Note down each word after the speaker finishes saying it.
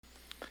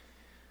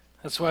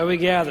That's why we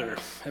gather.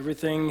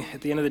 Everything,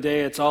 at the end of the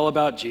day, it's all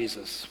about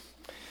Jesus.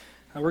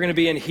 We're going to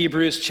be in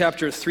Hebrews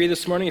chapter 3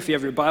 this morning. If you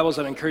have your Bibles,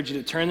 I'd encourage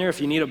you to turn there. If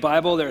you need a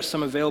Bible, there are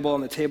some available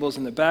on the tables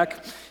in the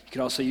back. You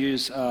can also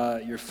use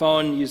your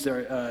phone, use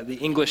the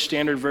English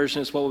Standard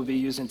Version is what we'll be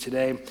using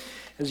today.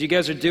 As you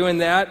guys are doing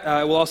that,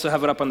 we'll also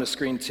have it up on the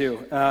screen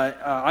too.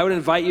 I would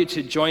invite you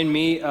to join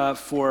me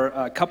for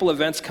a couple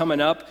events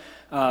coming up.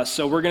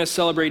 So we're going to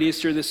celebrate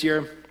Easter this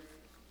year.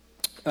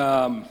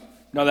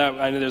 I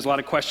know there's a lot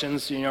of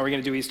questions. We're going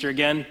to do Easter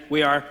again.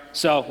 We are.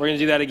 So we're going to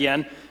do that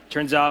again.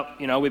 Turns out,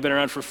 we've been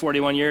around for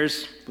 41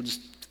 years. We'll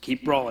just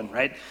keep rolling,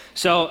 right?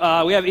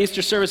 So we have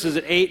Easter services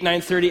at 8,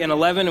 9:30, and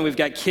 11, and we've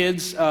got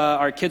kids.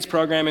 Our kids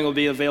programming will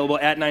be available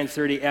at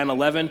 9:30 and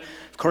 11.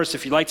 Of course,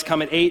 if you'd like to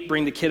come at 8,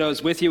 bring the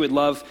kiddos with you. We'd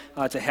love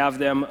to have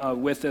them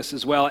with us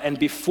as well. And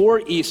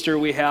before Easter,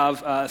 we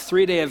have a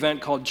 3-day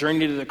event called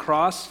Journey to the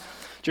Cross.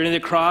 Journey to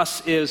the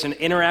Cross is an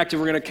interactive,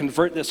 we're going to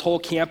convert this whole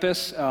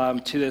campus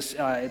to this,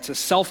 it's a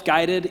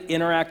self-guided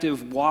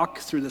interactive walk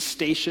through the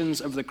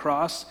stations of the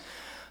cross.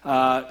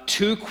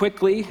 Too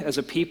quickly, as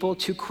a people,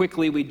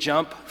 we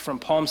jump from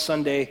Palm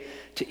Sunday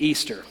to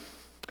Easter.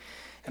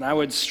 And I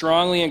would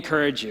strongly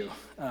encourage you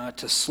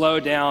to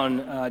slow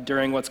down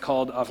during what's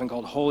often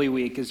called Holy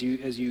Week as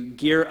you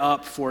gear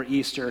up for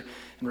Easter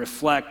and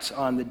reflect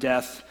on the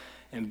death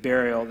and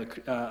burial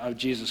of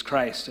Jesus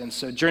Christ. And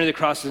so Journey to the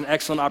Cross is an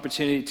excellent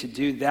opportunity to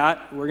do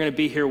that. We're going to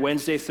be here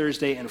Wednesday,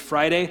 Thursday, and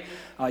Friday.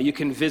 You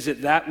can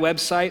visit that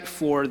website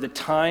for the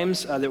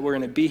times that we're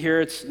going to be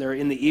here. They're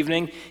in the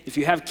evening. If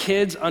you have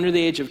kids under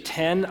the age of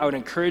 10, I would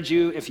encourage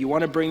you, if you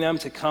want to bring them,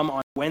 to come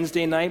on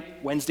Wednesday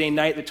night. Wednesday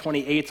night, the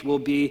 28th, will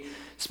be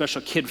a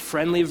special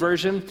kid-friendly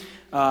version.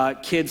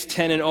 Kids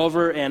 10 and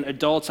over and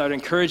adults, I would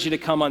encourage you to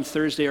come on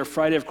Thursday or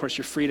Friday. Of course,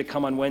 you're free to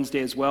come on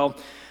Wednesday as well.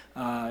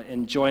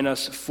 And join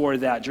us for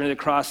that. Journey to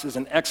the Cross is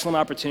an excellent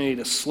opportunity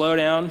to slow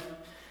down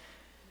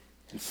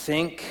and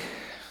think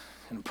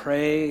and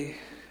pray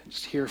and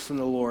just hear from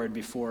the Lord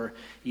before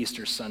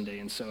Easter Sunday.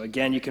 And so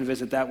again, you can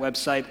visit that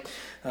website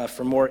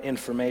for more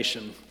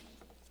information.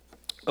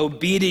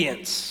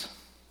 Obedience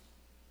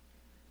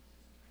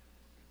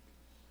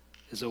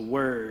is a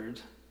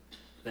word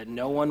that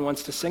no one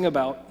wants to sing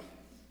about.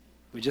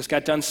 We just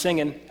got done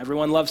singing.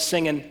 Everyone loves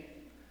singing.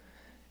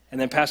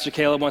 And then Pastor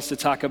Caleb wants to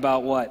talk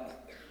about what?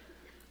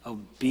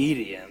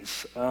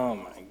 Obedience. Oh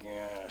my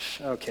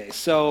gosh. Okay,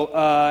 so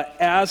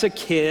as a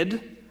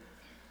kid,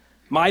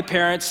 my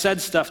parents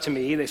said stuff to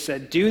me. They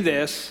said, do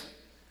this,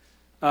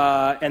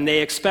 and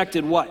they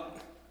expected what?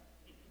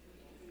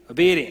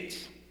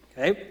 Obedience.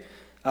 Okay?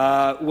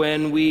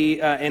 When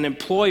an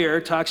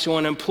employer talks to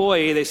an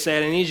employee, they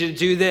say, I need you to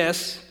do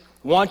this,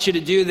 want you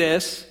to do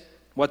this,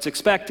 what's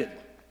expected?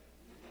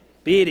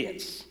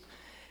 Obedience.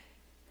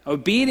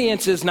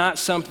 Obedience is not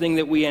something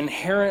that we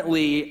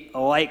inherently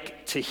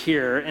like to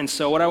hear, and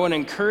so what I want to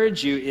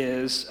encourage you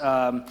is,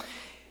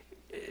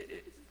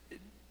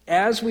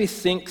 as we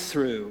think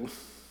through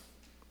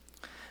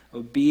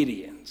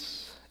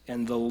obedience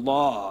and the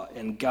law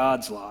and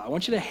God's law, I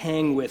want you to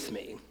hang with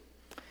me.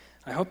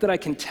 I hope that I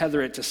can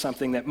tether it to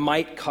something that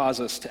might cause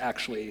us to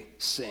actually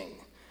sing.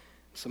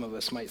 Some of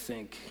us might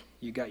think,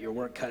 you got your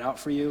work cut out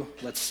for you.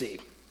 Let's see.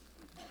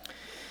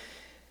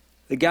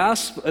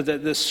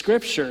 The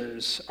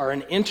scriptures are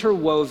an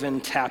interwoven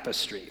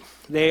tapestry.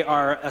 They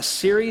are a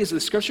series,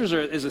 the scriptures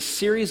is a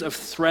series of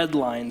thread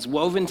lines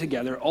woven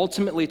together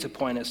ultimately to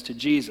point us to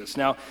Jesus.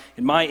 Now,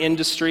 in my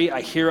industry,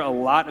 I hear a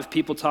lot of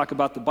people talk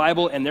about the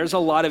Bible, and there's a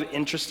lot of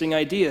interesting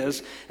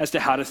ideas as to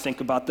how to think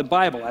about the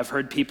Bible. I've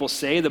heard people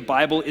say the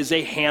Bible is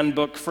a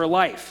handbook for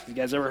life. You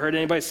guys ever heard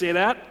anybody say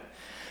that?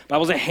 The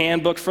Bible's a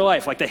handbook for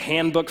life, like the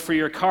handbook for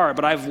your car.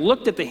 But I've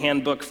looked at the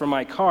handbook for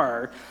my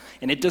car,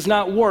 and it does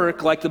not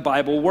work like the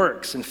Bible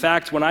works. In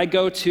fact, when I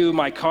go to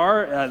my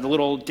car, the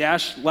little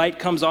dash light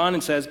comes on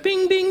and says,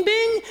 bing, bing,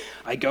 bing.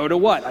 I go to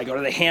what? I go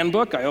to the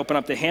handbook. I open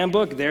up the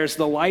handbook. There's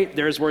the light.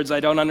 There's words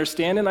I don't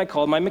understand, and I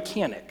call my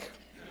mechanic.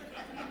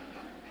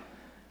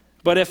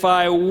 But if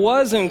I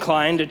was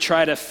inclined to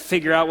try to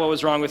figure out what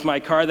was wrong with my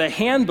car, the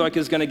handbook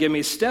is going to give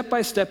me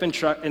step-by-step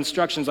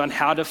instructions on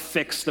how to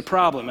fix the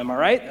problem. Am I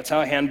right? That's how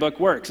a handbook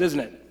works,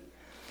 isn't it?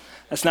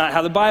 That's not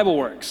how the Bible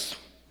works.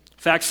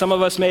 In fact, some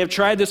of us may have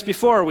tried this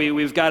before.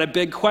 We've got a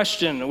big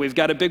question. We've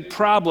got a big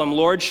problem.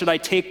 Lord, should I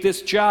take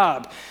this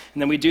job?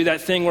 And then we do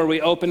that thing where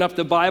we open up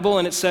the Bible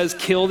and it says,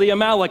 kill the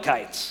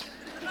Amalekites.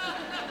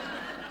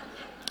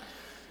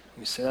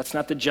 We say, that's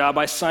not the job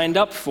I signed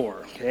up for.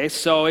 Okay,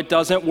 so it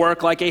doesn't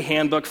work like a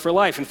handbook for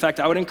life. In fact,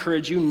 I would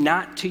encourage you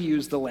not to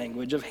use the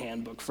language of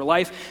handbook for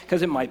life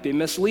because it might be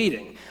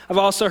misleading. I've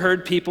also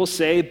heard people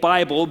say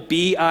Bible,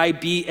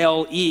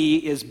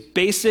 B-I-B-L-E, is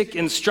basic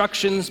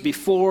instructions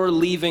before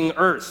leaving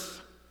earth.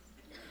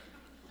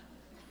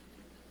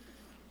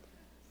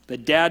 The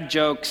dad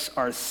jokes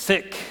are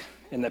thick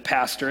in the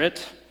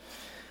pastorate.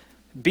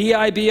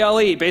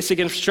 B-I-B-L-E, basic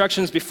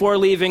instructions before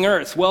leaving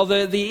earth. Well,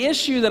 the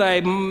issue that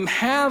I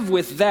have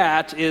with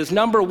that is,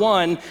 number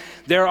one,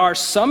 there are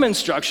some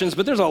instructions,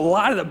 but there's a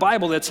lot of the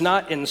Bible that's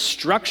not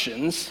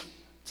instructions.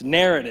 It's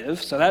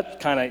narrative, so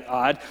that's kind of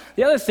odd.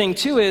 The other thing,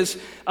 too,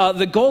 is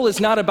the goal is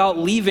not about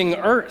leaving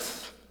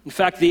earth. In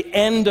fact, the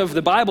end of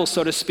the Bible,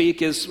 so to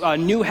speak, is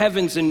new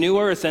heavens and new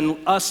earth and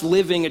us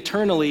living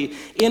eternally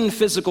in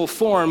physical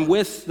form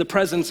with the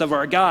presence of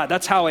our God.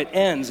 That's how it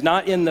ends,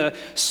 not in the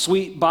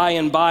sweet by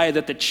and by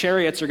that the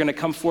chariots are going to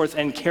come forth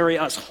and carry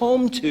us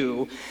home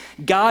to.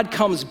 God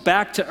comes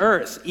back to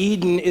earth.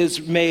 Eden is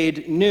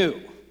made new.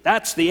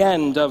 That's the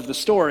end of the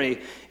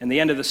story, and the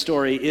end of the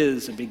story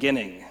is a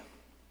beginning.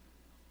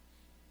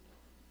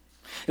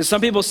 And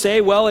some people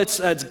say, well, it's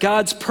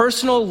God's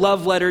personal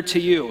love letter to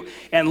you.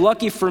 And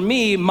lucky for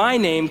me, my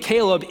name,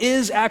 Caleb,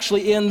 is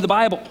actually in the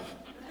Bible.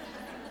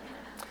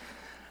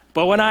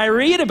 But when I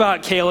read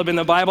about Caleb in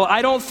the Bible,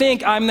 I don't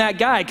think I'm that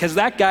guy, because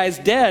that guy's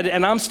dead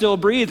and I'm still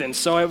breathing.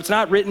 So it's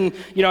not written,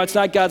 it's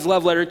not God's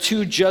love letter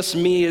to just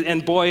me.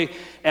 And boy,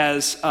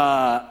 as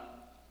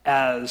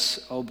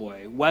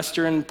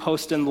Western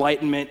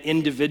post-Enlightenment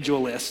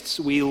individualists,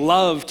 we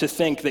love to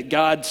think that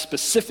God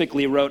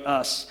specifically wrote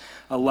us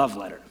a love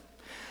letter.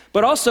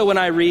 But also when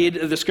I read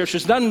the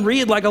scriptures, it doesn't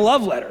read like a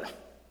love letter.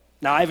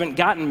 Now, I haven't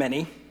gotten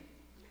many,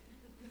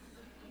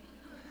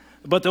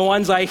 but the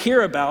ones I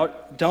hear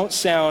about don't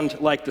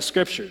sound like the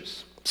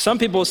scriptures. Some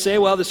people say,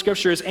 well, the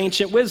scripture is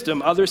ancient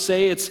wisdom. Others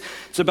say it's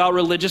about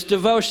religious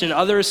devotion.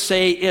 Others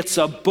say it's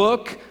a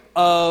book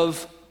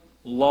of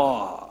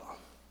law.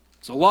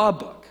 It's a law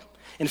book.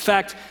 In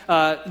fact,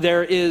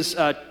 there is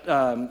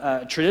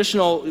a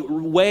traditional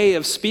way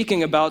of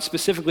speaking about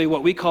specifically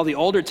what we call the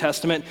Older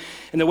Testament,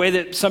 and the way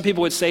that some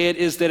people would say it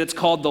is that it's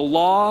called the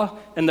Law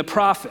and the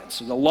Prophets,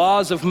 the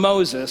laws of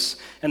Moses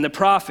and the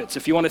prophets.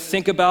 If you want to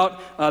think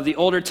about the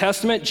Older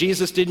Testament,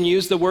 Jesus didn't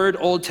use the word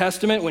Old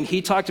Testament. When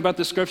he talked about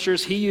the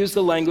scriptures, he used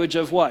the language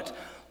of what?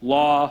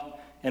 Law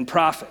and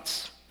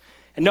prophets.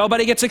 And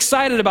nobody gets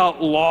excited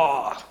about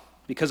law,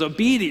 because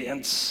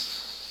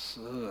obedience...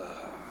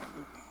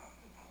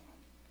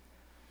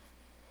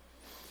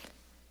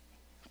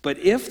 But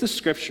if the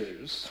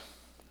scriptures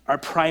are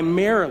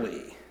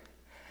primarily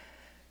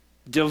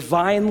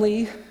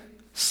divinely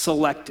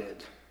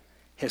selected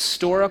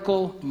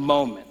historical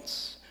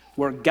moments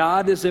where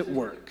God is at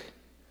work,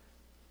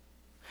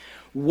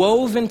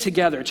 woven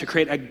together to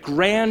create a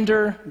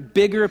grander,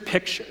 bigger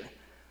picture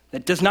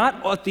that does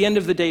not, at the end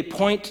of the day,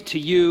 point to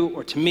you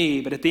or to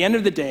me, but at the end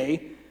of the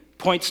day,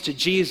 points to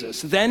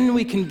Jesus, then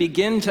we can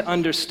begin to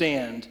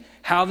understand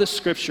how the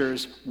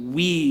scriptures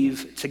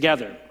weave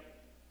together.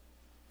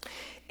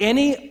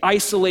 Any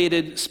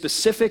isolated,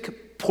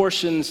 specific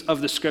portions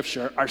of the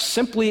scripture are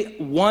simply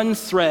one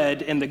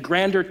thread in the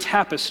grander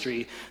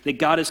tapestry that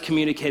God is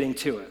communicating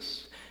to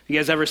us. Have you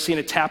guys ever seen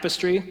a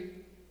tapestry?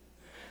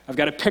 I've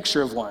got a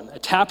picture of one. A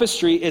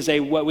tapestry is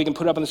what we can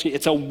put up on the screen.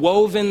 It's a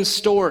woven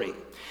story.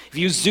 If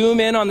you zoom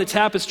in on the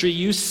tapestry,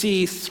 you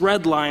see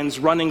thread lines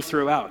running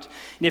throughout.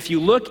 And if you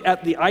look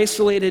at the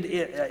isolated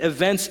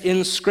events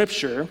in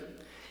scripture,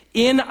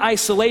 in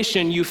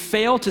isolation, you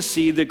fail to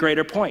see the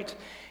greater point.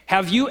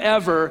 Have you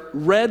ever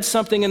read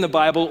something in the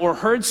Bible or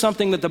heard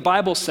something that the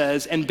Bible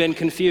says and been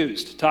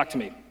confused? Talk to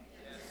me.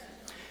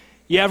 Yes.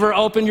 You ever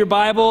open your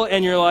Bible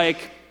and you're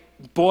like,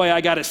 boy, I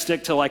got to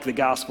stick to like the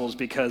Gospels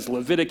because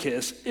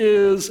Leviticus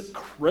is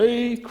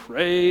cray.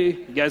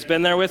 You guys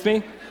been there with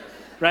me?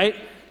 Right?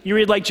 You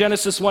read like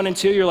Genesis 1 and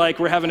 2, you're like,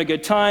 we're having a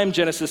good time.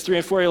 Genesis 3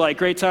 and 4, you're like,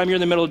 great time. You're in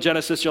the middle of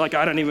Genesis, you're like,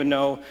 I don't even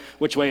know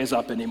which way is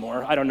up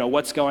anymore. I don't know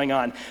what's going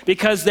on.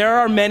 Because there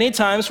are many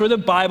times where the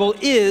Bible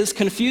is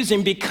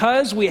confusing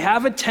because we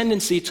have a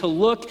tendency to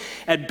look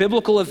at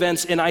biblical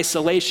events in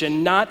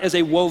isolation, not as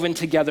a woven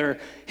together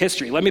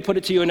history. Let me put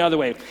it to you another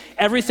way.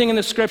 Everything in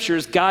the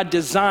scriptures, God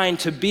designed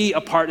to be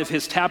a part of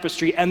his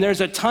tapestry, and there's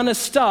a ton of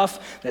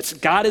stuff that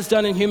God has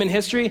done in human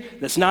history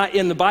that's not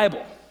in the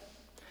Bible.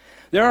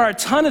 There are a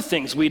ton of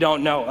things we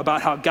don't know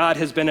about how God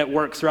has been at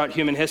work throughout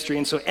human history.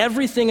 And so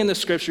everything in the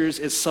scriptures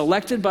is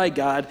selected by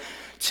God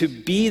to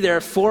be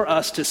there for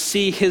us to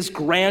see his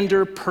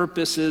grander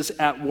purposes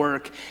at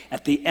work.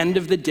 At the end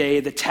of the day,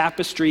 the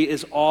tapestry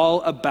is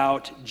all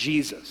about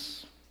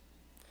Jesus.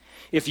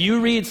 If you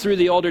read through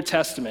the Older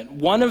Testament,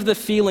 one of the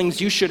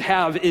feelings you should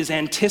have is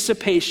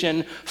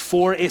anticipation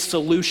for a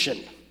solution.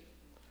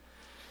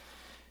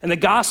 And the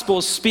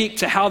Gospels speak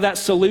to how that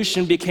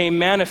solution became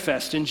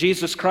manifest in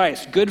Jesus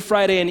Christ. Good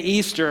Friday and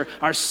Easter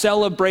are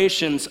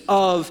celebrations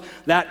of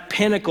that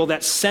pinnacle,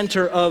 that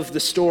center of the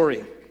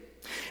story.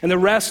 And the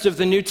rest of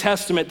the New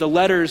Testament, the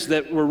letters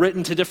that were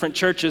written to different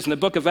churches in the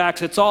book of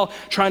Acts, it's all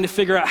trying to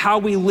figure out how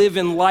we live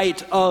in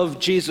light of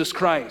Jesus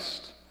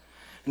Christ.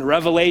 And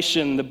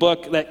Revelation, the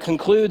book that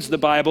concludes the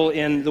Bible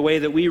in the way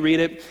that we read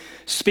it,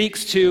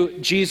 speaks to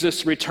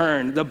Jesus'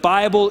 return. The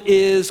Bible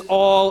is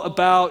all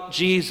about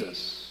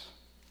Jesus.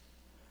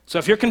 So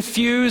if you're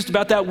confused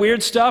about that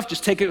weird stuff,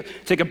 just take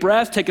a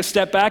breath, take a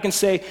step back and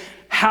say,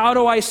 how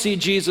do I see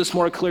Jesus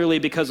more clearly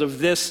because of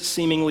this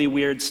seemingly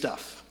weird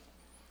stuff?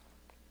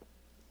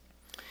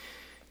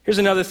 Here's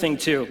another thing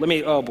too.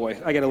 Oh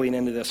boy, I got to lean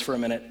into this for a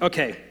minute.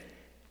 Okay.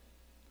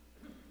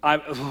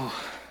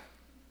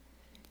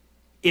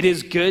 It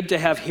is good to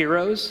have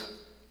heroes,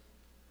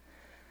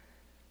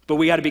 But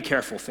we got to be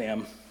careful,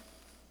 fam.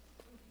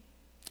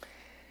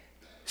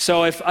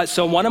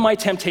 So one of my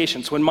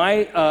temptations, when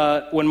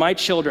my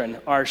children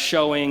are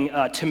showing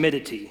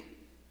timidity,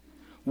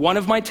 one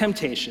of my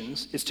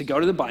temptations is to go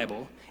to the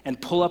Bible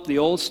and pull up the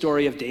old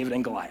story of David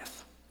and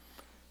Goliath.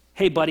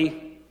 Hey,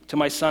 buddy, to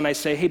my son, I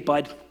say, hey,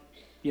 bud,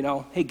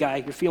 hey, guy,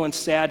 you're feeling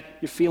sad,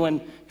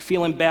 you're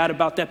feeling bad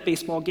about that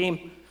baseball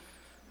game,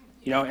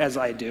 as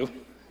I do.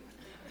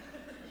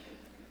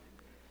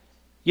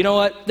 You know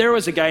what? There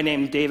was a guy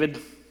named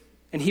David,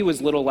 and he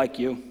was little like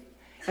you.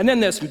 And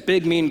then this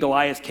big, mean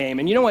Goliath came,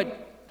 and you know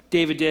what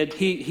David did?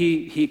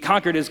 He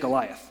conquered his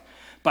Goliath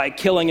by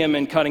killing him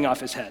and cutting off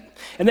his head.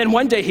 And then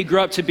one day he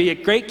grew up to be a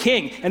great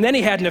king, and then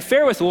he had an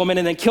affair with a woman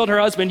and then killed her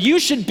husband. You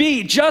should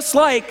be just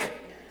like...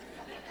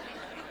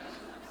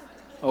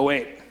 Oh,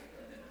 wait.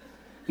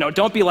 No,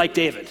 don't be like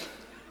David.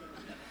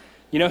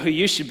 You know who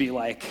you should be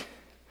like?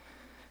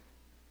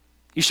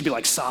 You should be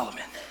like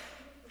Solomon.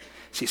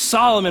 See,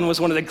 Solomon was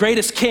one of the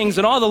greatest kings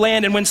in all the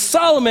land, and when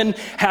Solomon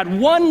had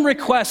one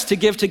request to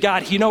give to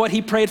God, you know what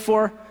he prayed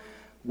for?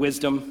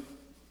 Wisdom.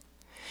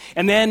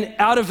 And then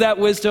out of that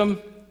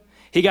wisdom,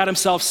 he got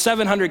himself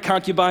 700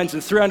 concubines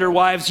and 300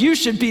 wives. You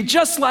should be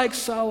just like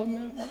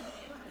Solomon.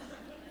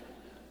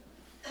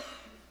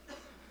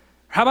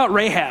 How about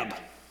Rahab?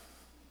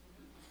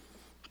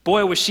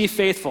 Boy, was she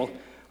faithful.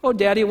 Oh,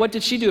 Daddy, what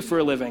did she do for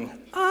a living?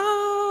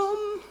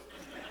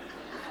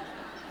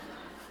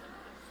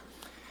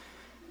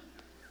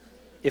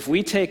 If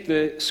we take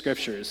the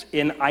scriptures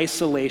in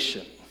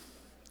isolation,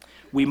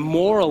 we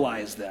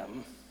moralize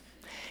them,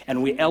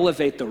 and we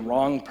elevate the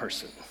wrong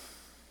person.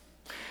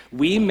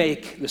 We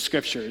make the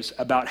scriptures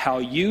about how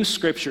you,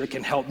 scripture,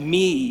 can help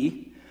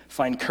me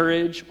find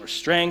courage or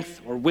strength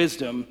or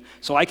wisdom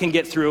so I can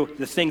get through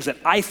the things that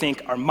I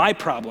think are my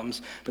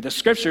problems. But the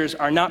scriptures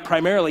are not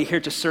primarily here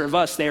to serve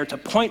us. They are to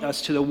point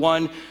us to the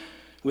one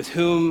with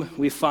whom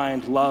we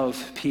find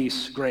love,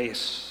 peace,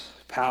 grace,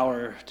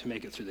 power to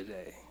make it through the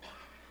day.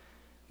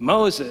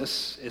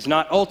 Moses is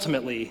not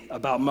ultimately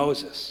about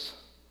Moses.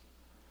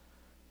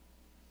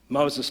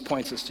 Moses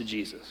points us to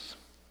Jesus.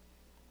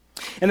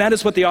 And that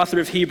is what the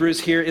author of Hebrews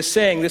here is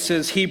saying. This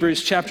is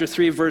Hebrews chapter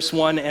 3, verse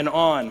 1 and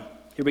on.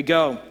 Here we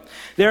go.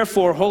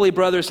 Therefore, holy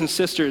brothers and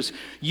sisters,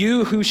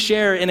 you who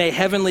share in a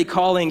heavenly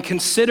calling,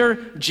 consider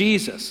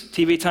Jesus.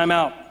 TV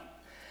timeout.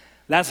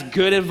 That's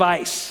good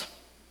advice.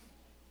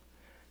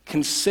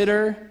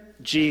 Consider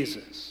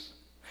Jesus,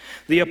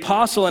 the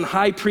apostle and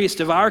high priest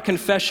of our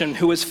confession,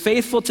 who was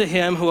faithful to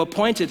him who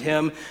appointed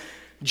him,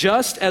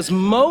 just as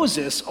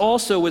Moses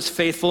also was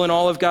faithful in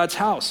all of God's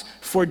house.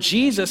 For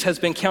Jesus has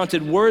been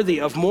counted worthy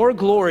of more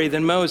glory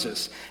than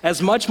Moses,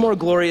 as much more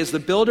glory as the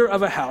builder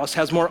of a house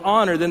has more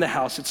honor than the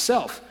house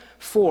itself.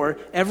 For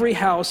every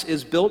house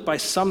is built by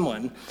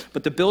someone,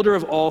 but the builder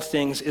of all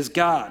things is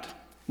God.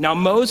 Now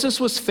Moses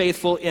was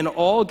faithful in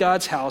all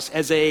God's house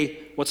as a,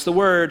 what's the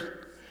word?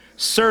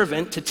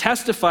 Servant, to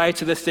testify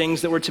to the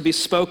things that were to be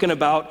spoken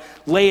about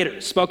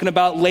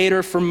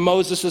later from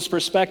Moses'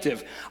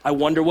 perspective. I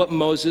wonder what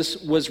Moses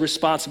was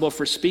responsible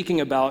for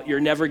speaking about. You're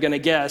never going to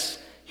guess.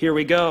 Here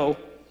we go.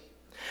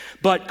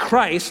 But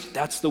Christ,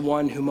 that's the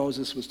one who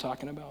Moses was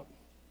talking about.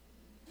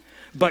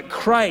 But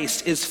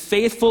Christ is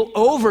faithful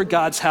over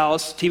God's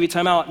house, TV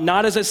timeout,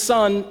 not as a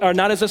son, or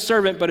not as a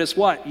servant, but as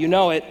what? You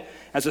know it,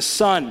 as a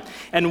son.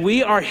 And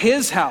we are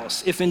his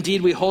house, if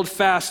indeed we hold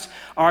fast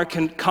our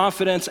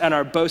confidence and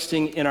our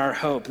boasting in our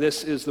hope.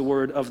 This is the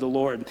word of the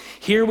Lord.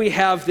 Here we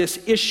have this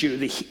issue.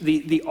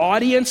 The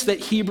audience that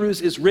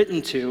Hebrews is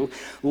written to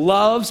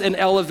loves and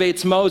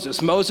elevates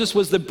Moses. Moses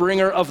was the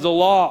bringer of the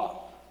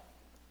law.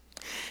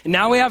 And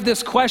now we have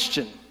this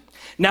question.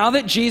 Now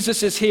that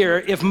Jesus is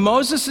here, if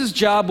Moses'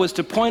 job was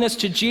to point us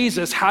to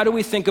Jesus, how do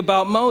we think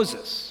about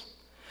Moses?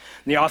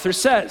 And the author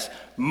says,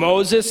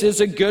 Moses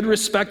is a good,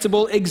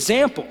 respectable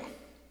example.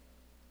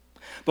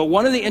 But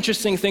one of the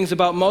interesting things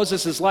about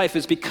Moses' life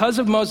is because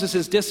of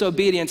Moses'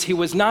 disobedience, he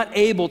was not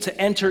able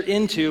to enter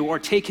into or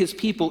take his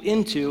people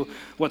into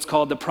what's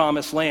called the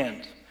Promised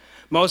Land.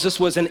 Moses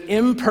was an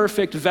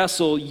imperfect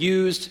vessel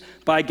used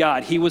by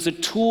God. He was a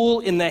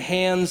tool in the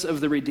hands of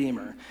the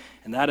Redeemer.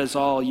 And that is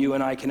all you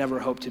and I can ever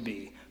hope to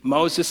be.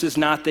 Moses is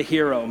not the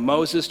hero.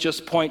 Moses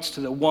just points to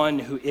the one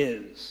who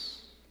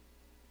is.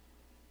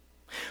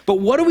 But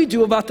what do we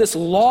do about this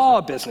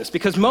law business?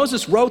 Because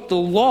Moses wrote the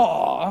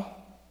law.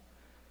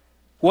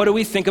 What do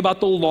we think about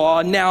the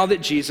law now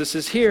that Jesus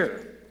is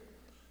here?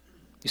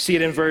 You see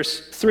it in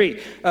verse 3.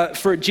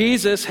 For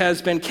Jesus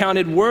has been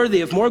counted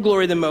worthy of more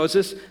glory than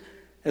Moses,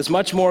 as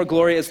much more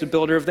glory as the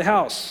builder of the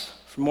house.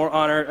 For more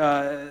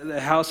honor, the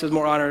house has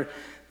more honor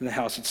than the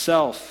house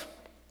itself.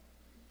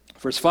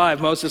 Verse 5,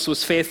 Moses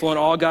was faithful in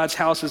all God's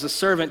house as a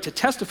servant to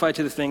testify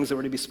to the things that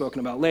were to be spoken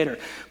about later.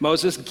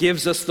 Moses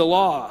gives us the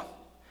law.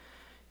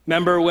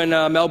 Remember when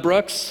Mel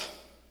Brooks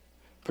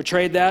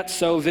portrayed that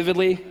so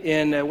vividly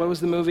in, what was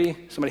the movie?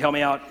 Somebody help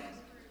me out.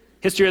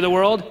 History of the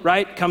World,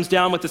 right? Comes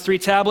down with the 3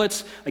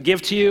 tablets. I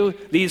give to you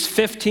these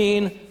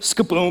 15,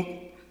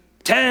 skaboom,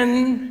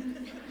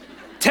 10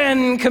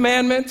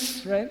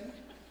 commandments, right?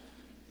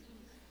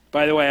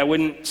 By the way, I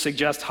wouldn't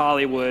suggest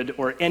Hollywood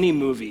or any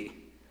movie,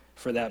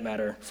 for that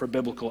matter, for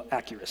biblical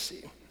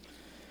accuracy.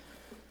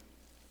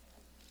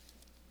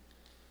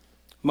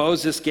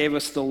 Moses gave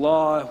us the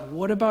law.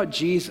 What about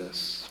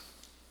Jesus?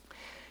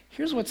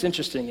 Here's what's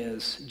interesting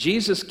is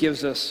Jesus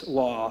gives us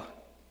law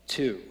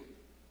too.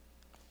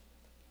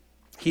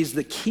 He's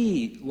the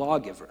key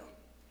lawgiver.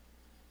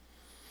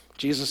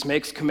 Jesus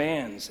makes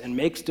commands and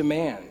makes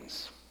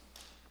demands.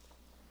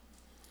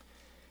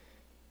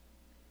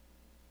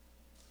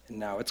 And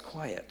now it's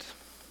quiet.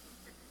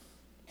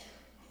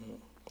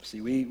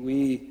 See,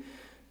 we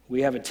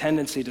have a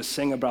tendency to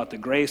sing about the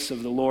grace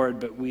of the Lord,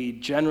 but we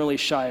generally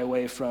shy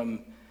away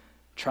from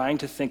trying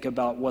to think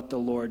about what the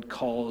Lord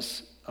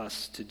calls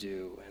us to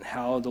do and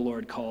how the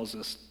Lord calls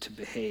us to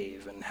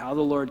behave and how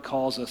the Lord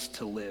calls us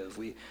to live.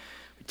 We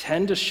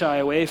tend to shy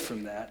away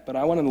from that, but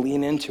I want to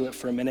lean into it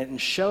for a minute and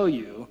show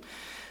you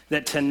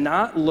that to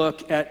not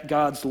look at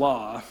God's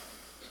law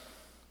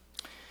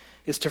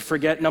is to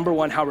forget, number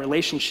one, how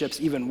relationships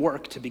even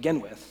work to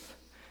begin with,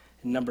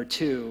 and number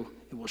two,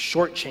 it will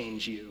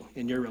shortchange you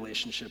in your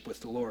relationship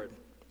with the Lord.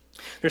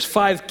 There's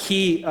 5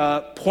 key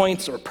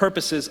points or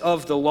purposes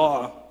of the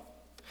law.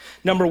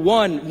 Number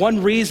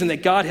one reason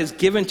that God has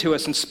given to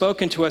us and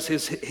spoken to us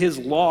his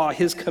law,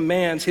 his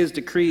commands, his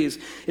decrees,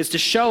 is to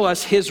show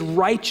us his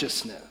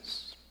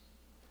righteousness.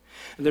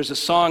 And there's a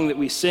song that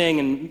we sing,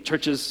 and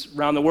churches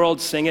around the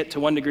world sing it to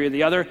one degree or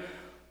the other.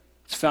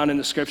 It's found in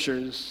the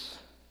scriptures.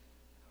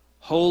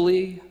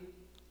 Holy,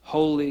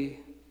 holy,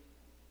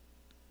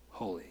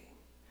 holy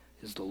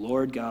is the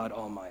Lord God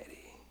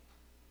Almighty,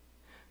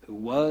 who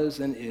was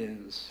and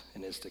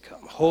is to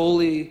come.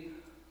 Holy,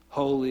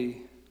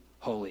 holy,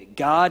 holy.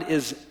 God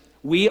is,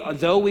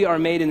 though we are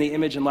made in the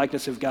image and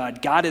likeness of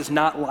God, God is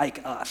not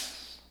like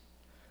us.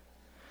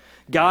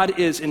 God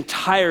is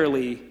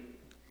entirely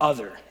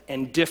other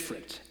and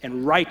different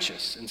and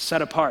righteous and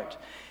set apart.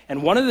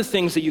 And one of the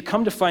things that you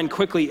come to find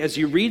quickly as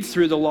you read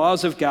through the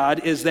laws of God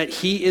is that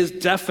he is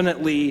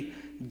definitely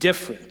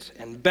different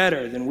and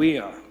better than we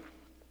are. And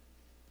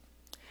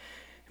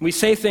we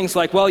say things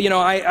like, well,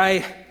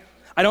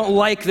 I don't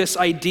like this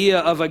idea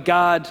of a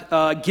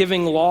God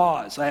giving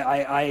laws.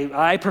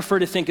 I prefer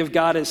to think of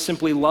God as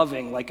simply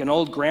loving, like an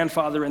old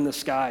grandfather in the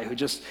sky who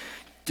just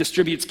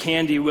distributes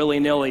candy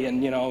willy-nilly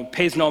and,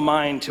 pays no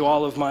mind to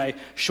all of my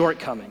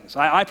shortcomings.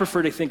 I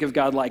prefer to think of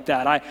God like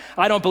that.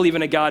 I don't believe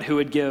in a God who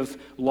would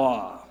give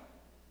law.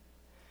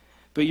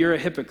 But you're a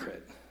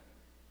hypocrite.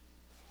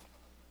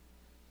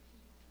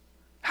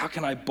 How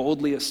can I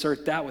boldly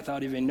assert that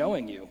without even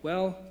knowing you?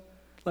 Well,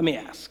 let me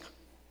ask.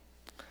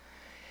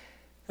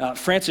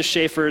 Francis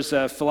Schaeffer is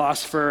a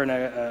philosopher and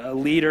a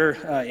leader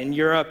in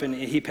Europe, and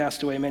he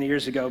passed away many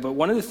years ago. But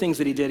one of the things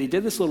that he did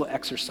this little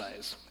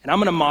exercise. And I'm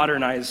going to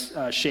modernize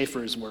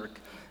Schaeffer's work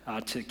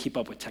to keep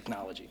up with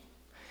technology.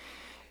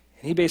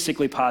 And he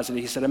basically posited,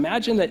 he said,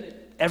 imagine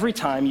that every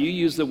time you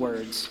use the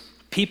words,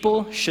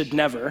 people should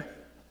never,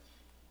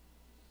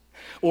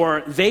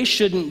 or they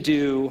shouldn't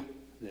do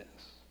this,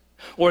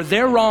 or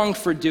they're wrong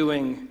for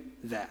doing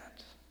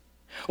that,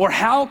 or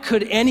how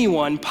could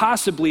anyone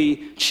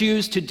possibly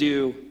choose to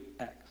do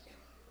X?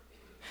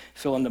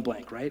 Fill in the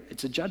blank, right?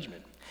 It's a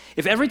judgment.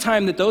 If every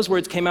time that those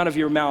words came out of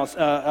your mouth,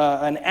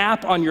 an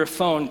app on your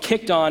phone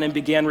kicked on and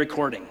began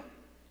recording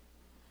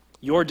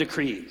your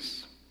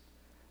decrees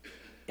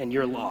and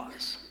your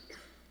laws,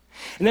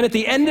 and then at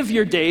the end of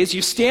your days,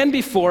 you stand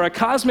before a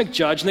cosmic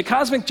judge, and the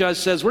cosmic judge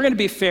says, we're going to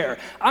be fair.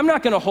 I'm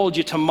not going to hold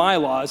you to my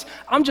laws.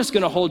 I'm just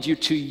going to hold you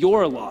to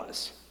your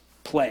laws.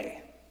 Play.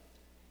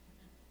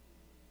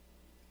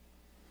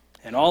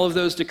 And all of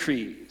those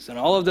decrees and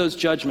all of those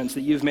judgments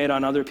that you've made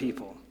on other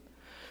people,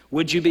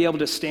 would you be able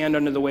to stand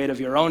under the weight of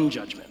your own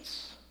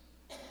judgments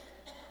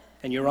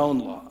and your own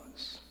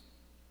laws?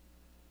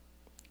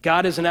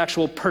 God is an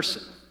actual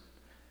person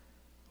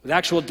with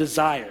actual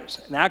desires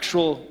and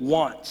actual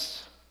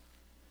wants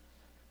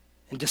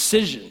and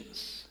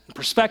decisions and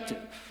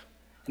perspective.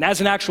 And as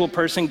an actual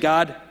person,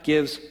 God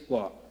gives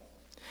law.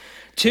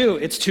 2,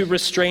 it's to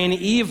restrain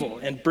evil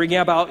and bring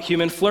about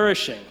human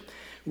flourishing.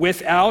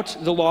 Without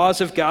the laws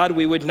of God,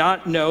 we would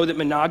not know that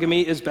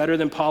monogamy is better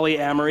than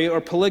polyamory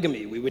or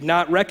polygamy. We would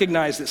not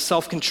recognize that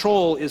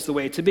self-control is the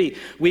way to be.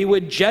 We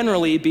would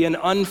generally be an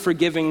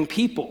unforgiving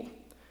people.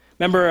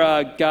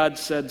 Remember, God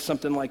said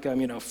something like,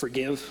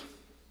 forgive.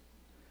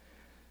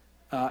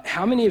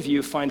 How many of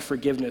you find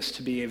forgiveness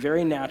to be a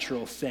very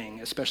natural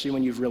thing, especially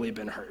when you've really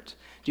been hurt?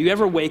 Do you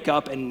ever wake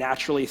up and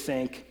naturally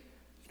think,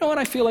 you know what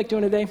I feel like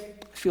doing today?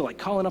 I feel like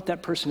calling up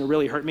that person who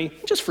really hurt me,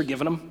 just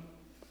forgiving them.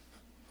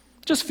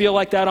 Just feel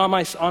like that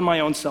on my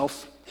own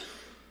self.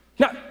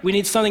 No, we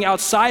need something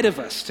outside of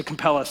us to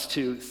compel us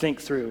to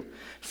think through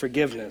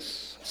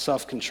forgiveness,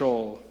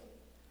 self-control.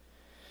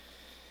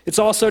 It's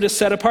also to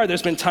set apart.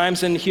 There's been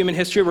times in human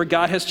history where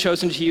God has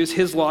chosen to use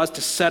his laws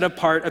to set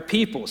apart a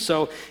people.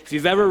 So if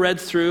you've ever read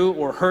through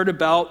or heard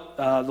about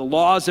the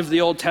laws of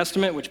the Old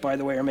Testament, which by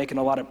the way are making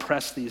a lot of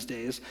press these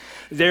days,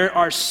 there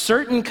are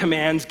certain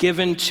commands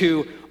given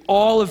to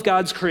all of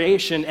God's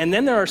creation, and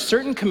then there are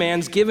certain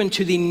commands given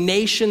to the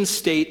nation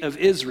state of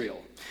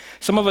Israel.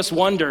 Some of us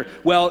wonder,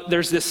 well,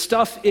 there's this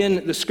stuff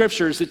in the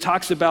scriptures that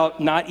talks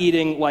about not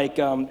eating like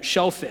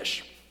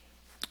shellfish,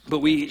 but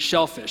we eat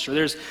shellfish. Or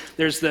there's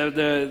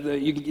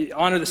you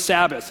honor the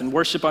Sabbath and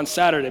worship on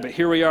Saturday, but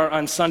here we are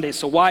on Sunday.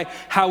 So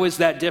how is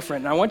that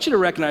different? And I want you to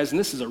recognize, and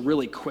this is a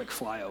really quick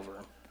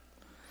flyover,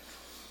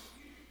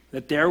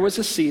 that there was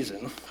a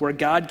season where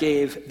God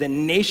gave the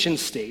nation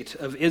state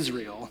of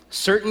Israel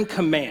certain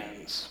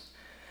commands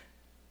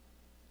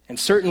and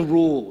certain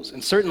rules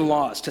and certain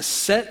laws to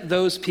set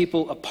those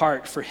people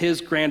apart for his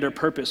grander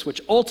purpose,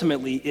 which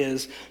ultimately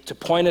is to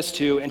point us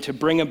to and to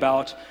bring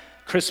about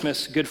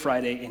Christmas, Good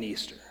Friday, and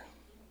Easter.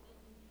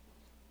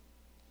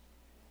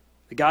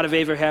 The God of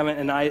Abraham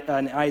and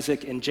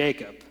Isaac and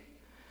Jacob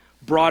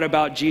brought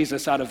about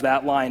Jesus out of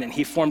that line, and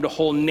he formed a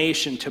whole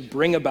nation to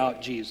bring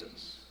about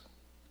Jesus.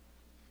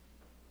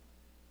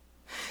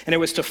 And it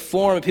was to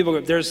form a people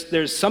group.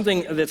 There's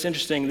something that's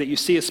interesting that you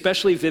see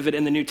especially vivid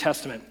in the New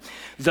Testament.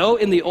 Though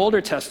in the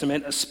Older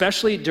Testament,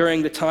 especially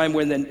during the time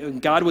when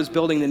God was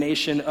building the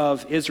nation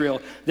of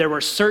Israel, there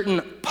were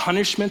certain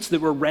punishments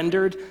that were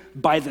rendered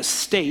by the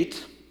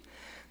state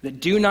that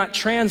do not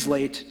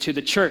translate to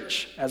the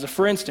church. As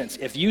for instance,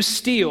 if you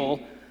steal,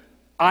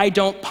 I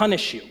don't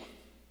punish you.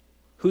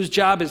 Whose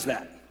job is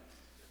that?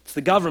 It's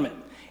the government.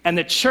 And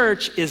the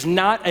church is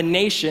not a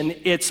nation,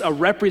 it's a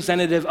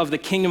representative of the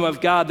kingdom of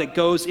God that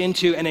goes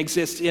into and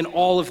exists in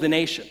all of the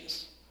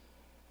nations.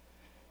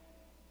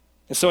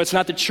 And so it's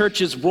not the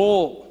church's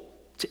role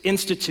to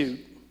institute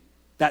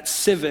that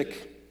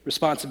civic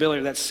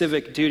responsibility, that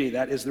civic duty.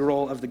 That is the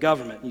role of the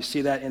government. You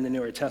see that in the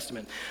Newer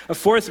Testament. A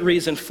fourth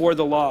reason for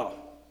the law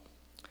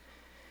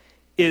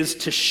is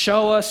to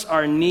show us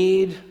our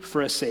need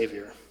for a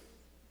Savior.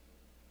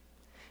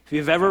 If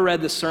you've ever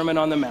read the Sermon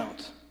on the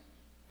Mount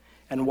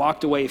and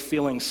walked away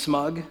feeling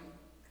smug,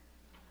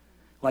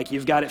 like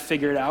you've got it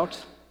figured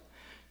out,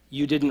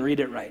 you didn't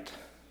read it right.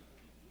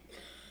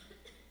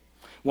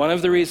 One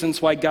of the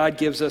reasons why God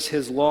gives us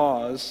his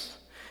laws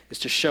is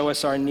to show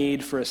us our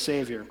need for a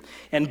Savior.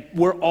 And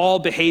we're all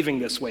behaving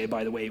this way,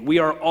 by the way. We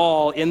are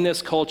all, in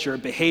this culture,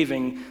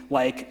 behaving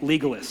like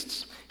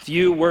legalists. If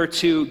you were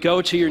to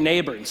go to your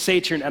neighbor and say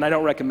to your, and I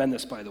don't recommend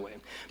this, by the way,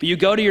 but you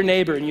go to your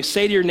neighbor and you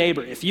say to your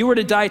neighbor, if you were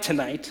to die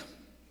tonight,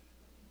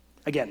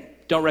 again,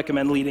 don't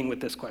recommend leading with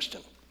this question.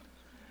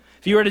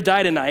 If you were to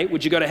die tonight,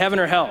 would you go to heaven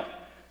or hell?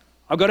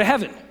 I'll go to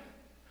heaven.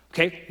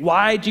 Okay,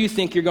 why do you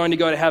think you're going to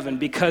go to heaven?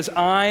 Because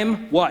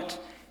I'm what?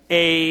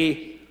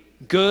 A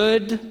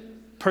good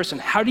person.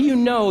 How do you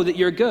know that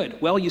you're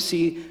good? Well, you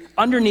see,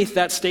 underneath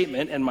that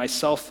statement, and my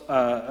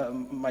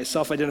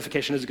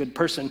self-identification as a good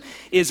person,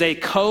 is a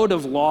code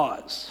of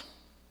laws,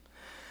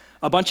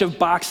 a bunch of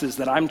boxes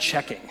that I'm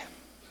checking.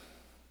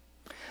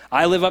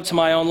 I live up to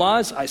my own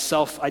laws. I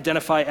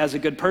self-identify as a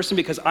good person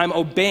because I'm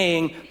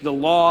obeying the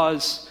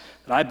laws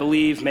that I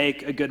believe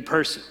make a good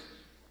person.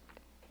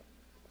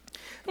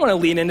 I want to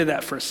lean into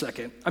that for a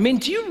second. I mean,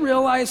 do you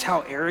realize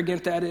how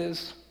arrogant that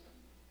is?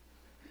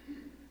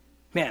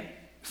 Man,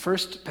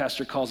 first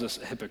pastor calls us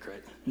a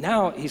hypocrite.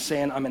 Now he's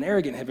saying I'm an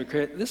arrogant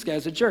hypocrite. This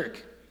guy's a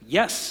jerk.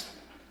 Yes.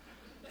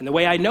 And the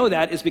way I know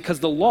that is because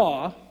the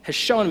law has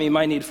shown me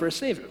my need for a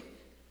Savior.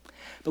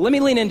 But let me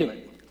lean into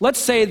it. Let's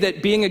say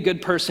that being a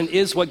good person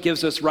is what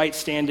gives us right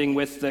standing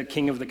with the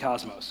King of the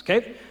cosmos,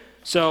 okay?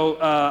 So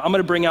I'm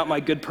going to bring out my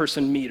good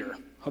person meter.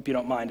 Hope you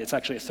don't mind. It's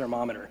actually a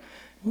thermometer.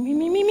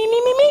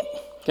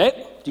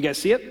 Okay, do you guys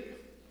see it?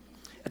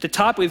 At the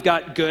top, we've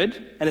got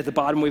good, and at the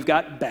bottom, we've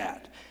got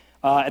bad.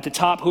 At the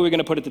top, who are we going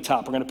to put at the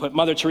top? We're going to put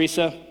Mother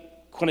Teresa,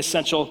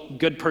 quintessential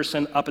good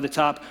person, up at the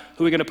top.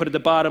 Who are we going to put at the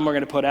bottom? We're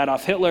going to put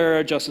Adolf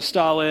Hitler, Joseph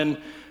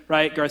Stalin,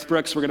 right? Garth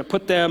Brooks, we're going to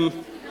put them.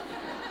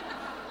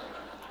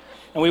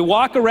 And we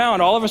walk around,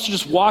 all of us are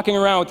just walking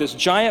around with this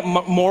giant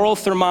moral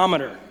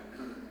thermometer.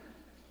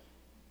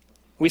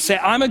 We say,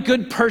 I'm a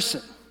good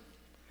person.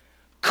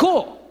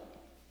 Cool.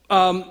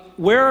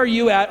 Where are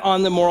you at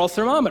on the moral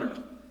thermometer?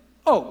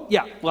 Oh,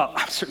 yeah, well,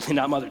 I'm certainly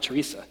not Mother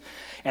Teresa,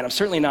 and I'm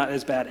certainly not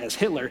as bad as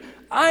Hitler.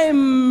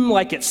 I'm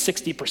like at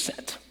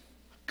 60%.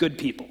 Good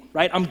people,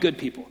 right? I'm good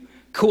people.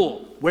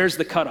 Cool. Where's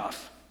the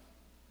cutoff?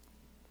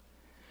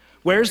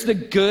 Where's the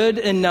good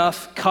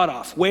enough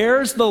cutoff?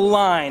 Where's the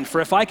line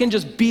for if I can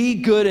just be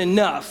good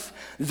enough,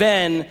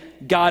 then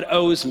God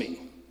owes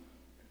me?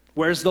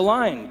 Where's the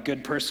line?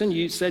 Good person,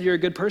 you said you're a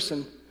good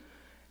person.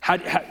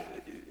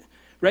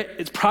 Right?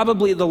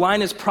 The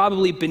line is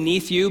probably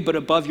beneath you, but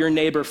above your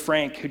neighbor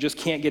Frank, who just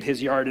can't get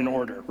his yard in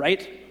order,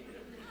 right?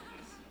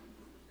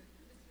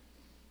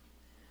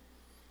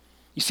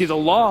 You see, the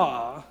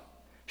law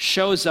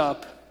shows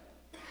up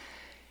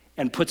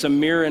and puts a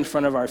mirror in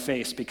front of our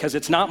face because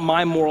it's not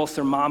my moral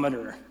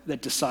thermometer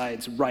that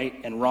decides right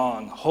and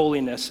wrong,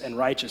 holiness and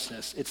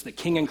righteousness. It's the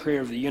King and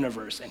Creator of the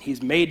universe, and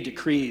he's made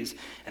decrees,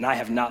 and I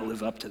have not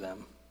lived up to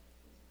them.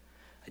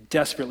 I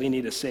desperately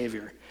need a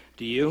Savior.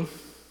 Do you?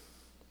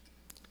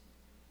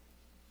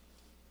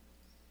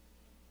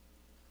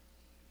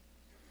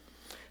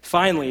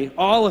 Finally,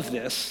 all of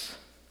this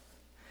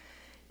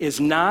is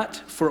not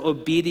for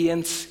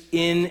obedience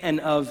in and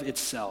of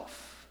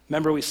itself.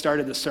 Remember, we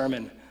started the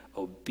sermon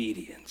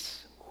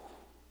obedience.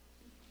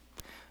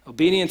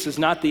 Obedience is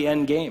not the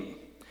end game.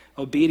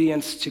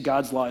 Obedience to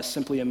God's law is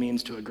simply a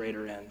means to a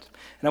greater end.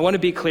 And I want to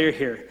be clear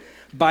here.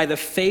 By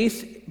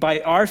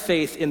our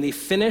faith in the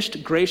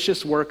finished,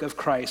 gracious work of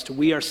Christ,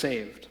 we are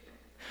saved,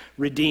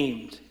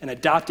 redeemed, and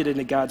adopted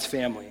into God's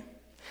family.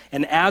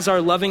 And as our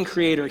loving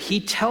Creator, He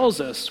tells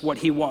us what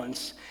He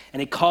wants, and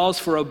He calls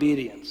for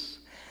obedience.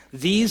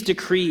 These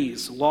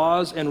decrees,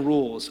 laws, and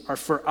rules are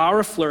for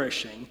our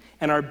flourishing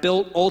and are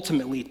built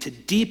ultimately to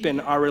deepen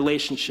our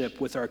relationship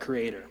with our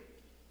Creator.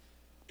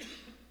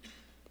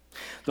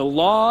 The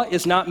law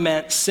is not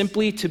meant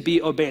simply to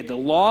be obeyed. The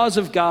laws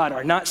of God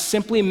are not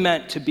simply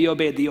meant to be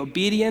obeyed. The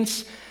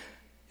obedience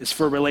is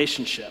for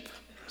relationship.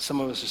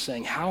 Some of us are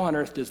saying, how on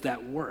earth does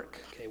that work?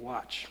 Okay,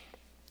 watch.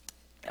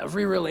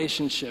 Every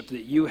relationship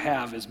that you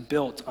have is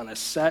built on a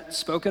set,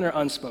 spoken or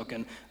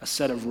unspoken, a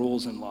set of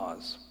rules and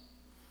laws.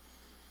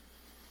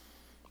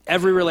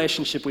 Every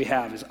relationship we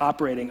have is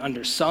operating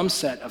under some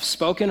set of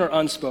spoken or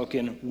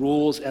unspoken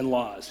rules and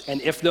laws.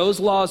 And if those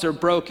laws are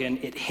broken,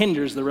 it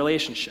hinders the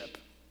relationship.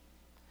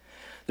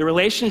 The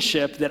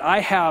relationship that I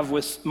have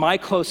with my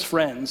close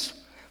friends,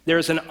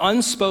 there's an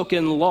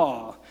unspoken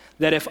law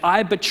that if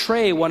I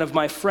betray one of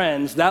my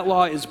friends, that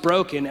law is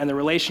broken and the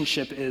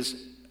relationship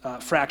is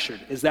fractured.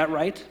 Is that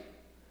right?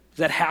 Does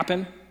that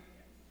happen?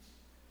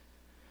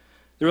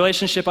 The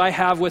relationship I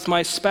have with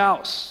my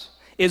spouse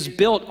is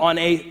built on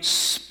a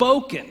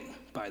spoken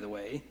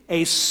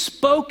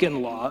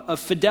law of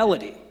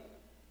fidelity.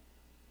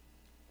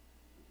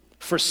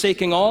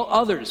 Forsaking all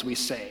others, we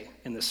say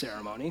in the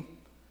ceremony.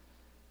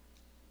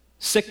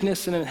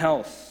 Sickness and in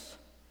health,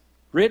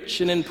 rich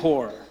and in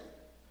poor,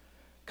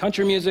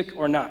 country music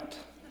or not,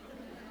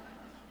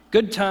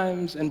 good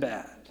times and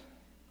bad.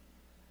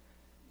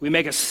 We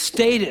make a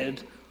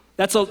stated,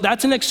 that's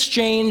an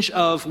exchange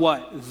of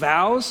what?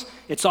 Vows.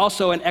 It's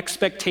also an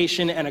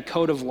expectation and a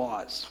code of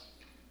laws.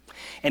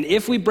 And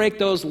if we break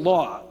those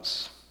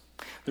laws,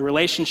 the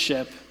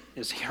relationship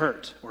is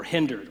hurt or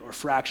hindered or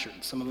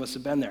fractured. Some of us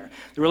have been there.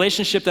 The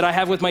relationship that I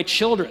have with my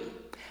children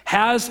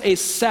has a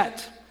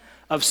set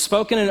of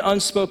spoken and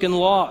unspoken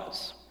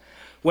laws.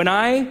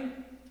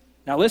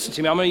 Now listen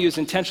to me, I'm going to use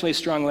intentionally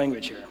strong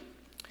language here.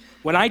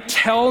 When I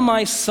tell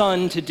my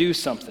son to do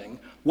something,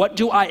 what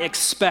do I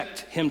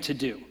expect him to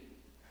do?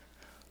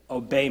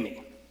 Obey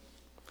me.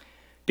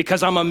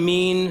 Because I'm a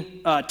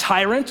mean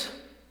tyrant?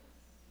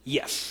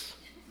 Yes.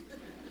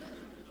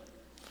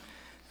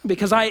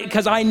 Because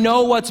I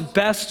know what's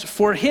best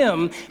for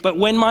him, but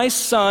when my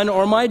son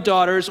or my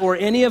daughters or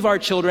any of our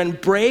children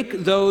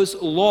break those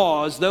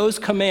laws, those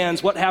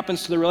commands, what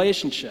happens to the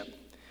relationship?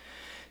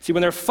 See,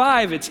 when they're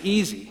 5, it's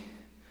easy.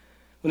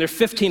 When they're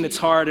 15, it's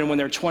hard, and when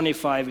they're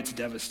 25, it's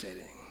devastating.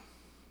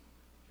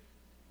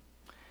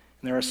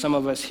 And there are some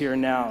of us here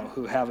now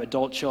who have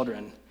adult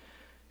children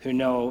who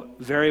know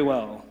very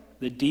well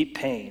the deep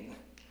pain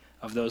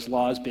of those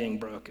laws being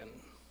broken.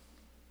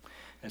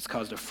 And it's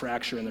caused a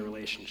fracture in the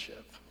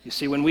relationship. You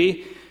see, when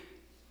we're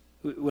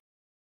in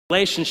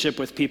relationship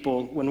with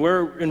people, when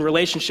we're in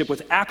relationship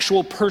with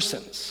actual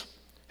persons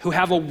who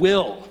have a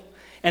will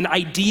and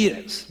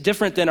ideas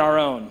different than our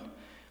own,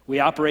 we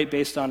operate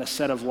based on a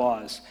set of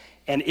laws.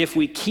 And if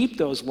we keep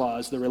those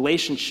laws, the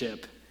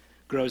relationship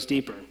grows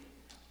deeper.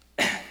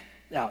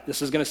 Now,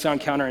 this is going to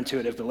sound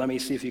counterintuitive, but let me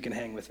see if you can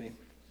hang with me.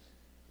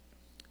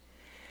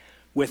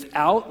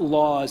 Without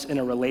laws in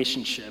a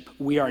relationship,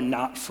 we are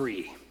not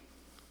free.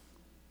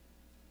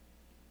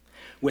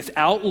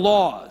 Without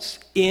laws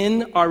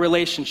in our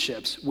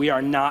relationships, we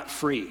are not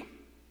free.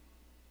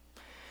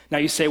 Now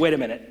you say, wait a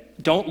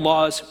minute, don't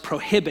laws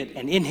prohibit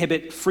and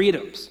inhibit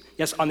freedoms?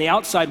 Yes, on the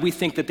outside we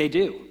think that they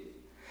do.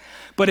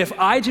 But if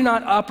I do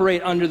not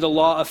operate under the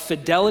law of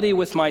fidelity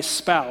with my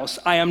spouse,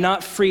 I am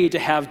not free to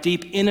have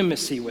deep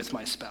intimacy with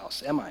my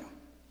spouse, am I?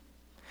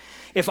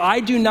 If I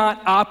do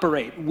not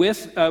operate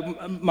with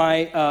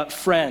my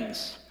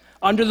friends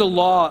under the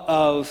law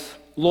of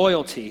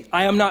loyalty,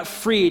 I am not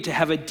free to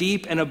have a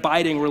deep and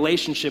abiding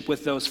relationship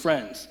with those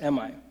friends, am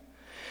I?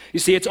 You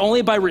see, it's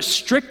only by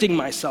restricting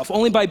myself,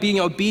 only by being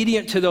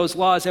obedient to those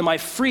laws, am I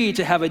free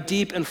to have a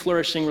deep and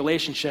flourishing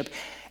relationship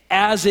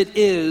as it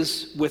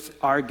is with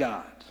our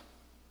God.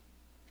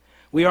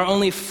 We are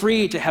only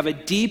free to have a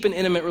deep and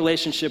intimate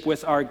relationship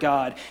with our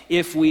God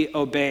if we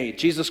obey.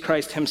 Jesus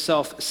Christ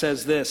himself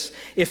says this,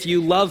 if you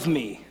love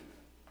me,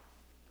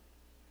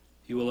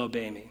 you will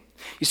obey me.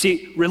 You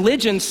see,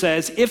 religion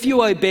says, if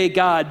you obey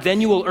God,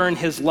 then you will earn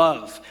his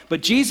love.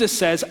 But Jesus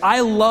says,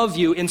 I love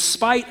you in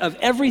spite of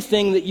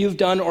everything that you've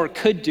done or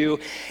could do,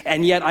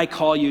 and yet I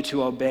call you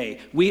to obey.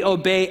 We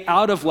obey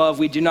out of love.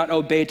 We do not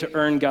obey to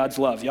earn God's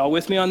love. Y'all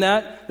with me on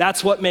that?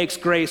 That's what makes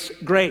grace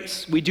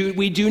grace. We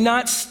do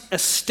not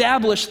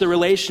establish the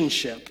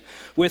relationship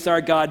with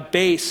our God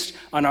based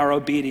on our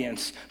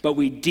obedience, but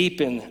we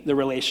deepen the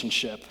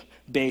relationship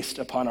based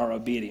upon our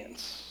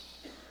obedience.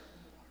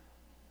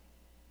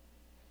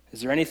 Is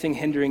there anything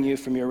hindering you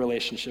from your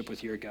relationship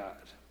with your God?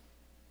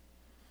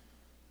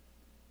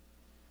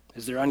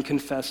 Is there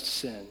unconfessed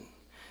sin?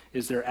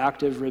 Is there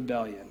active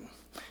rebellion?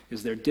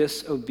 Is there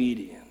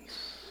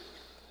disobedience?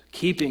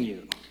 keeping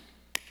you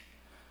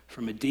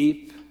from a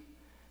deep,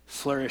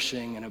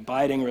 flourishing, and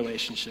abiding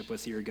relationship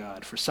with your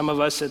God. For some of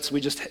us,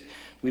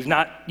 we've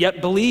not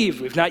yet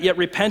believed, we've not yet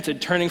repented,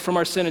 turning from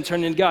our sin and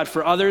turning to God.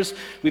 For others,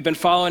 we've been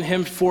following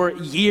him for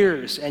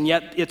years, and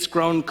yet it's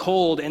grown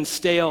cold and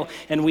stale,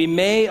 and we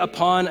may,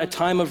 upon a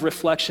time of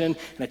reflection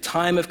and a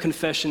time of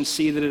confession,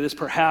 see that it is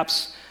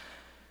perhaps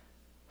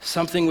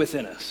something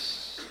within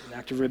us, an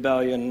act of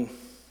rebellion,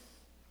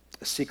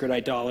 a secret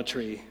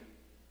idolatry,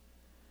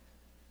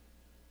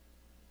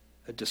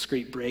 a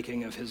discreet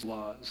breaking of his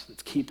laws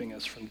that's keeping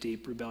us from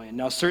deep rebellion.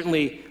 Now,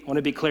 certainly, I want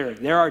to be clear,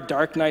 there are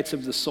dark nights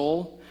of the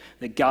soul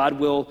that God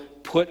will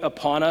put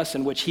upon us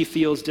in which he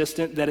feels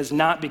distant. That is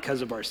not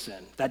because of our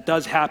sin. That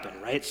does happen,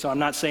 right? So I'm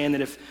not saying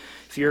that if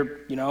you're,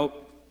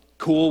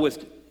 cool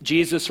with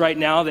Jesus right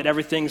now, that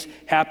everything's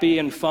happy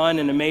and fun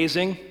and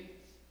amazing.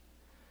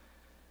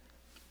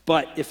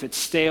 But if it's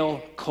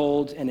stale,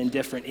 cold, and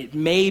indifferent, it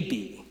may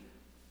be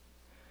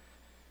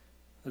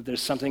that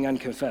there's something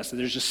unconfessed, that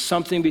there's just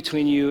something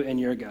between you and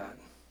your God.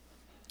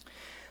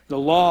 The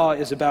law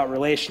is about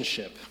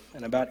relationship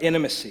and about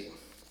intimacy.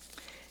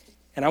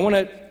 And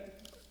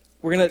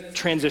we're going to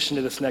transition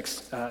to this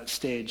next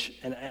stage,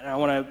 and I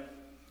want to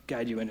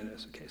guide you into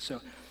this, okay? So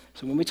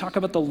when we talk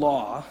about the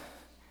law,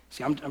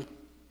 see,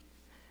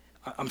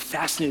 I'm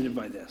fascinated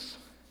by this,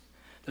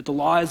 that the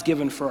law is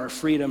given for our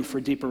freedom for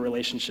deeper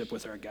relationship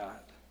with our God.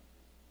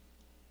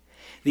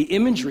 The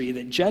imagery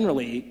that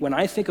generally, when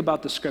I think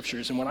about the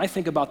scriptures and when I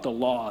think about the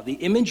law, the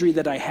imagery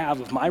that I have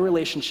of my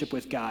relationship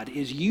with God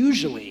is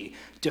usually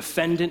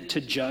defendant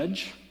to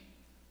judge.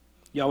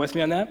 Y'all with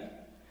me on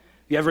that?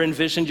 You ever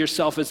envisioned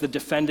yourself as the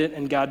defendant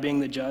and God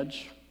being the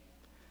judge?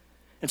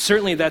 And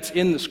certainly that's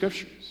in the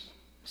scriptures.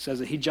 It says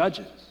that he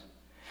judges.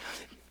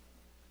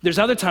 There's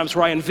other times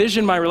where I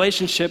envision my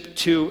relationship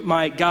to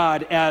my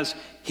God as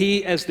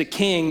he as the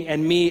king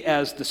and me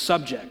as the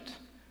subject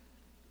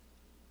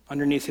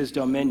underneath his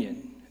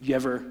dominion. Have you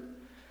ever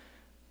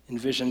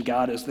envisioned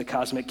God as the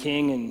cosmic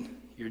king and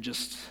you're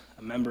just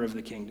a member of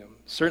the kingdom?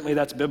 Certainly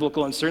that's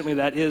biblical, and certainly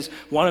that is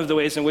one of the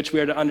ways in which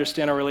we are to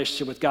understand our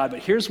relationship with God.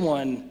 But here's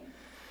one.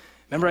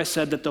 Remember I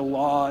said that the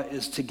law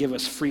is to give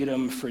us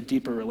freedom for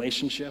deeper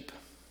relationship?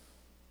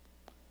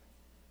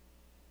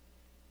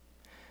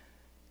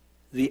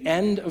 The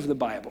end of the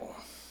Bible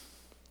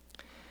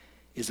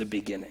is a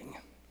beginning.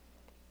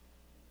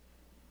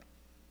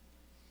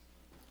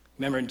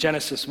 Remember in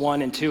Genesis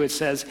 1 and 2, it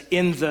says,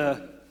 in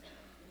the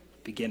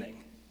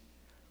beginning.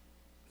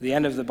 The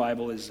end of the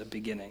Bible is a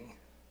beginning.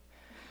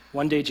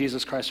 One day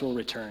Jesus Christ will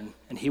return,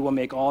 and he will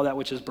make all that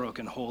which is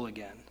broken whole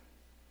again.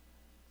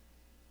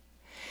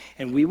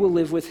 And we will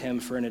live with him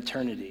for an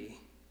eternity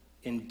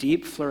in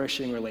deep,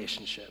 flourishing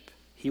relationship.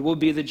 He will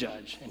be the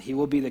judge, and he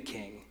will be the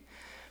king.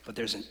 But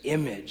there's an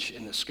image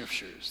in the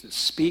scriptures that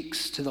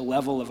speaks to the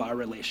level of our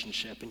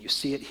relationship, and you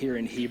see it here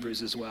in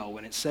Hebrews as well,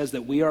 when it says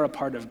that we are a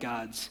part of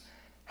God's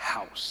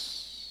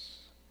house.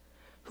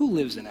 Who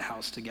lives in a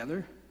house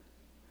together?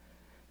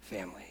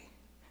 Family.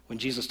 When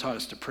Jesus taught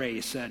us to pray,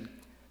 he said,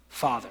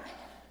 Father.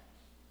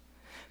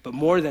 But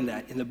more than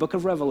that, in the book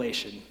of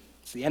Revelation,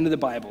 it's the end of the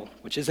Bible,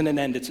 which isn't an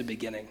end, it's a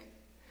beginning.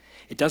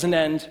 It doesn't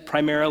end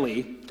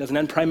primarily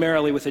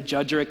with a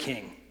judge or a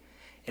king.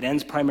 It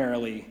ends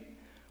primarily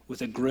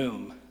with a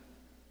groom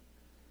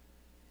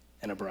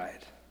and a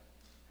bride.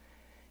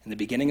 In the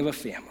beginning of a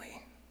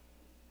family.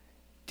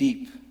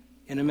 Deep,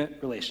 intimate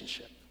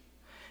relationship.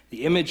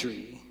 The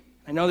imagery,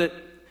 I know that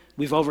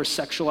we've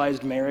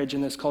over-sexualized marriage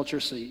in this culture,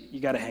 so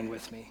you got to hang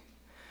with me.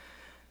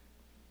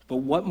 But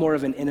what more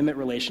of an intimate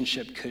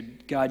relationship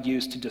could God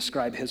use to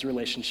describe his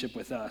relationship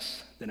with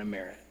us than a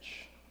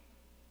marriage?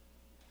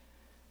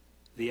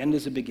 The end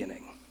is a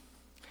beginning.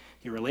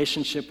 Your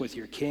relationship with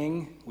your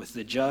king, with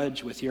the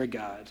judge, with your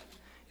God,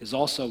 is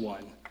also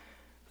one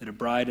that a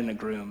bride and a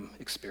groom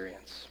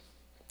experience.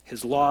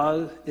 His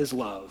law is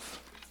love.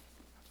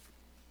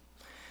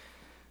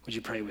 Would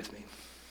you pray with me?